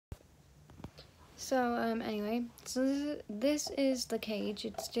So, anyway, so this is the cage.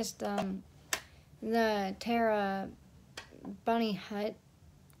 It's just, the Terra bunny hut.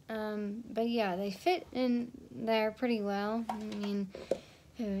 But yeah, they fit in there pretty well. I mean,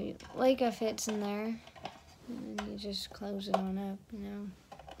 Leica fits in there. And you just close it on up, you know.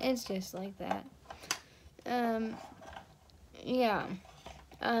 It's just like that. Yeah.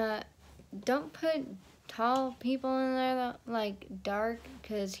 Don't put tall people in there, though, like dark,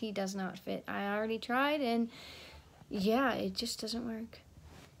 because he does not fit. I already tried, and yeah, it just doesn't work.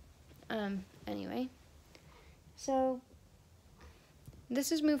 Anyway. So,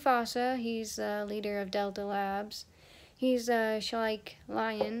 this is Mufasa. He's the leader of Delta Labs. He's a Shalike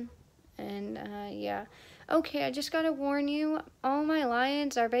lion, and yeah. Okay, I just gotta warn you, all my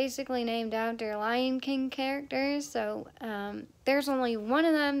lions are basically named after Lion King characters, so there's only one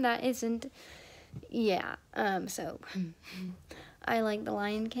of them that isn't. Yeah, so I like the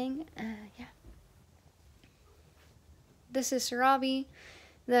Lion King. Yeah. This is Sarabi,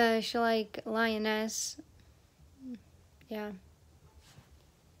 the Shalike lioness. Yeah.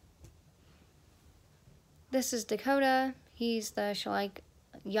 This is Dakota. He's the Shalike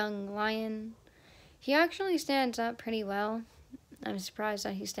young lion. He actually stands up pretty well. I'm surprised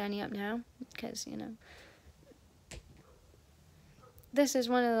that he's standing up now, because, you know. This is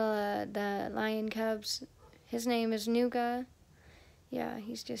one of the lion cubs. His name is Nuga. Yeah,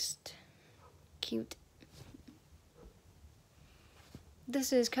 he's just cute.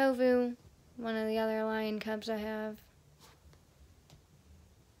 This is Kovu, one of the other lion cubs I have.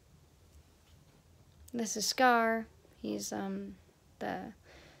 This is Scar. He's the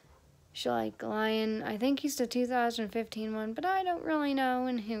Shalike lion. I think he's the 2015 one, but I don't really know,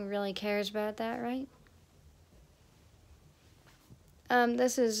 and who really cares about that, right?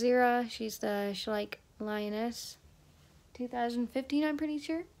 This is Zira. She's the Shalike lioness. 2015, I'm pretty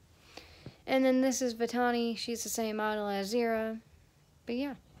sure. And then this is Vitani. She's the same model as Zira. But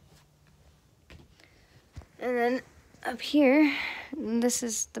yeah. And then up here, this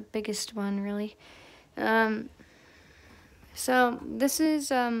is the biggest one, really. So this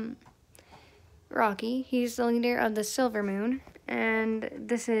is Rocky. He's the leader of the Silver Moon. And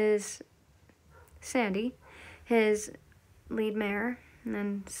this is Sandy, his lead mare. And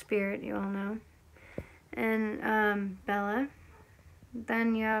then Spirit, you all know. And Bella.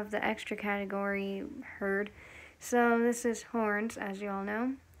 Then you have the extra category herd. So this is Horns, as you all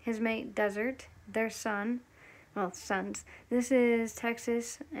know. His mate Desert, their son. Well, sons. This is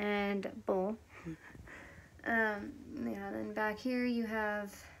Texas and Bull. Yeah, then back here you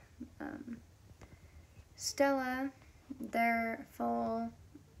have Stella, their full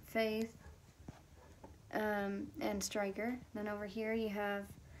Faith, and Striker. Then over here you have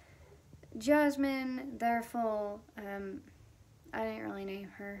Jasmine, their full, I didn't really name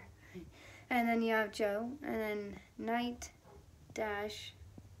her. And then you have Joe, and then Knight, Dash,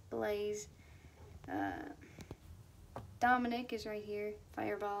 Blaze, Dominic is right here,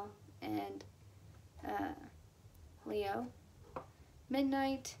 Fireball, and Leo,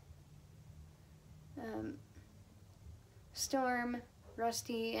 Midnight, Storm,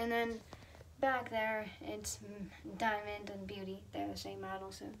 Rusty, and then back there it's Diamond and Beauty. They're the same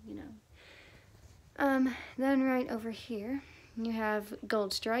model, so you know. Then right over here you have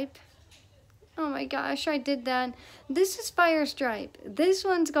Gold Stripe. Oh my gosh, I did that. This is Fire Stripe. This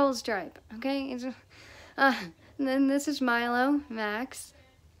one's Gold Stripe. Okay. And then this is Milo, Max,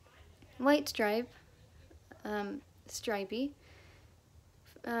 White Stripe, Stripey,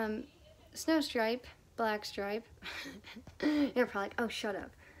 Snow Stripe, Black Stripe. You're probably like, oh, shut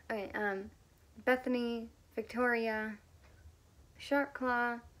up. Okay, Bethany, Victoria, Shark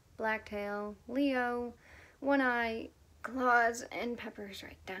Claw, Blacktail, Leo, One Eye, Claws, and Pepper's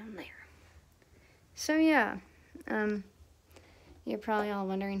right down there. So yeah, you're probably all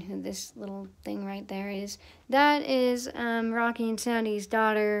wondering who this little thing right there is. That is Rocky and Sandy's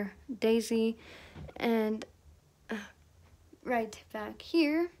daughter, Daisy, and right back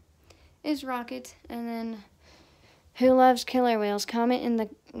here is Rocket, and then who loves killer whales?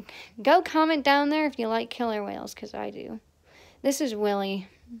 Go comment down there if you like killer whales, because I do. This is Willie.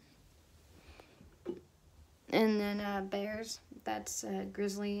 And then bears, that's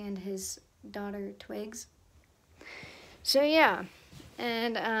Grizzly and his daughter Twigs. So yeah,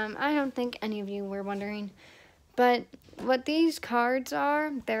 and I don't think any of you were wondering, but what these cards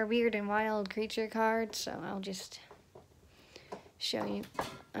are, they're weird and wild creature cards, so I'll just show you.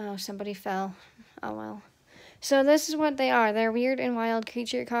 Oh, somebody fell. Oh well. So this is what they are. They're weird and wild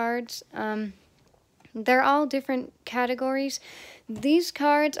creature cards. They're all different categories. These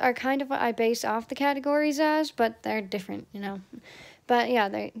cards are kind of what I base off the categories as, but they're different, you know. But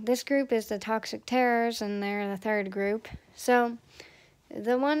yeah, this group is the Toxic Terrors, and they're the third group. So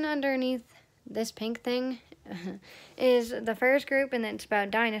the one underneath this pink thing is the first group, and it's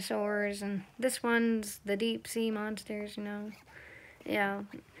about dinosaurs, and this one's the deep sea monsters, you know. Yeah.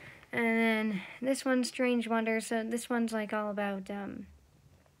 And then this one's Strange Wonders, so this one's like all about,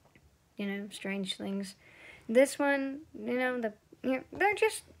 you know, strange things. This one, you know, they're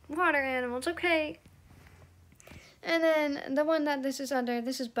just water animals, okay? And then the one that this is under,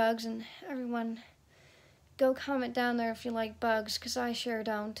 this is bugs, and everyone go comment down there if you like bugs, because I sure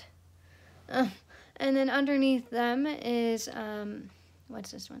don't. And then underneath them is,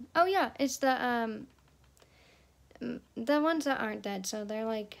 what's this one? Oh yeah, it's the ones that aren't dead, so they're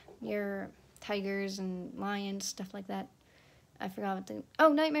like your tigers and lions, stuff like that. I forgot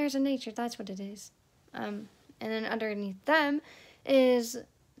what Nightmares in Nature, that's what it is. And then underneath them is,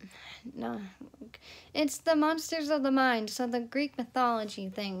 no, it's the Monsters of the Mind, so the Greek mythology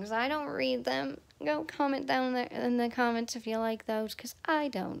things. I don't read them. Go comment down there in the comments if you like those, because I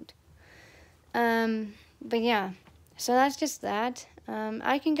don't. But yeah, so that's just that.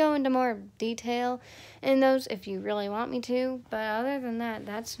 I can go into more detail in those if you really want me to, but other than that,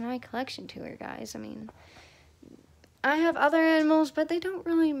 that's my collection tour, guys. I mean, I have other animals, but they don't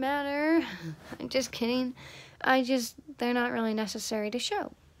really matter. I'm just kidding. They're not really necessary to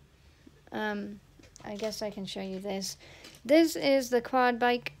show. I guess I can show you this. This is the quad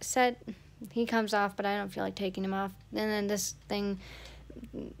bike set. He comes off, but I don't feel like taking him off. And then this thing,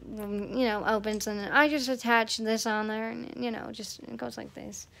 you know, opens, and I just attach this on there, and, you know, it goes like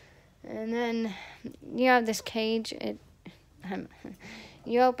this. And then you have this cage.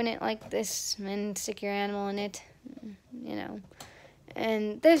 You open it like this and stick your animal in it, you know.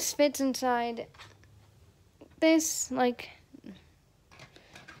 And this fits inside this, like,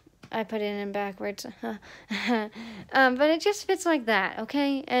 I put it in backwards. But it just fits like that,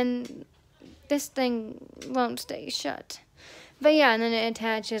 okay? And this thing won't stay shut. But yeah, and then it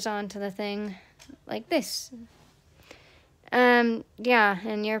attaches onto the thing like this. Yeah,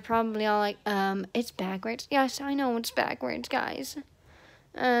 and you're probably all like, it's backwards. Yes, I know it's backwards, guys.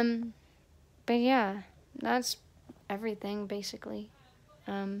 But yeah, that's everything, basically.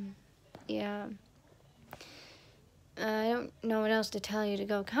 Yeah. I don't know what else to tell you to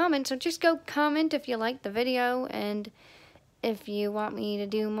go comment, so just go comment if you like the video, and if you want me to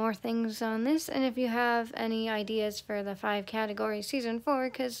do more things on this, and if you have any ideas for the 5 categories season 4,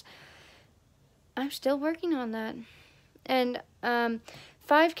 because I'm still working on that. And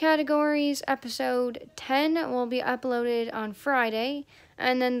 5 categories episode 10 will be uploaded on Friday,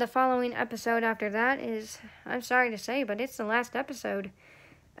 and then the following episode after that is, I'm sorry to say, but it's the last episode.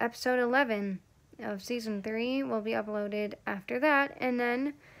 Episode 11 of season 3 will be uploaded after that, and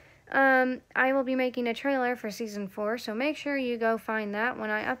then I will be making a trailer for season 4, so make sure you go find that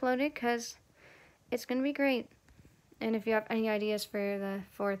when I upload it, because it's going to be great. And if you have any ideas for the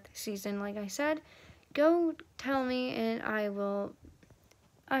 4th season, like I said, go tell me, and I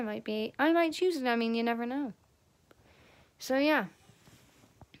might choose it. I mean, you never know. So yeah,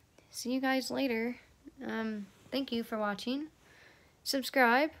 see you guys later. Thank you for watching.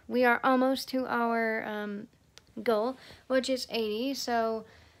 Subscribe. We are almost to our goal, which is 80, so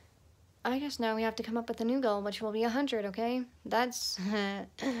I guess now we have to come up with a new goal, which will be 100, okay? That's,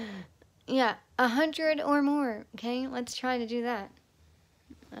 yeah, 100 or more, okay? Let's try to do that.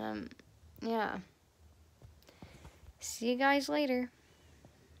 Yeah. See you guys later.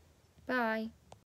 Bye.